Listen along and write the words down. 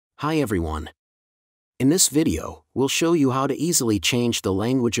Hi everyone. In this video, we'll show you how to easily change the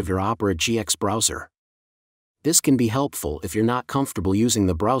language of your Opera GX browser. This can be helpful if you're not comfortable using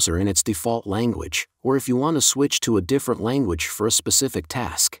the browser in its default language, or if you want to switch to a different language for a specific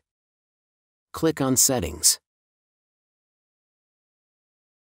task. Click on Settings.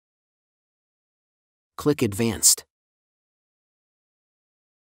 Click Advanced.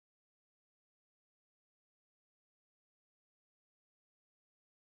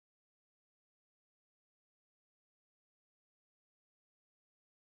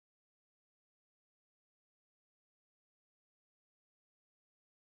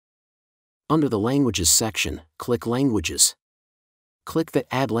 Under the Languages section, click Languages. Click the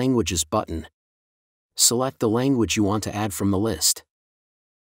Add Languages button. Select the language you want to add from the list.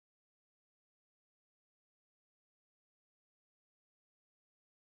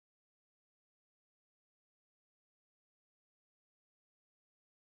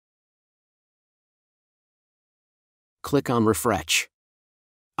 Click on Refresh.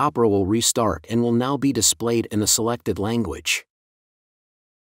 Opera will restart and will now be displayed in the selected language.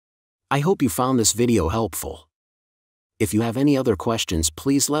 I hope you found this video helpful. If you have any other questions,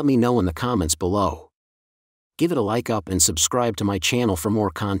 please let me know in the comments below. Give it a like up and subscribe to my channel for more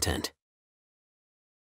content.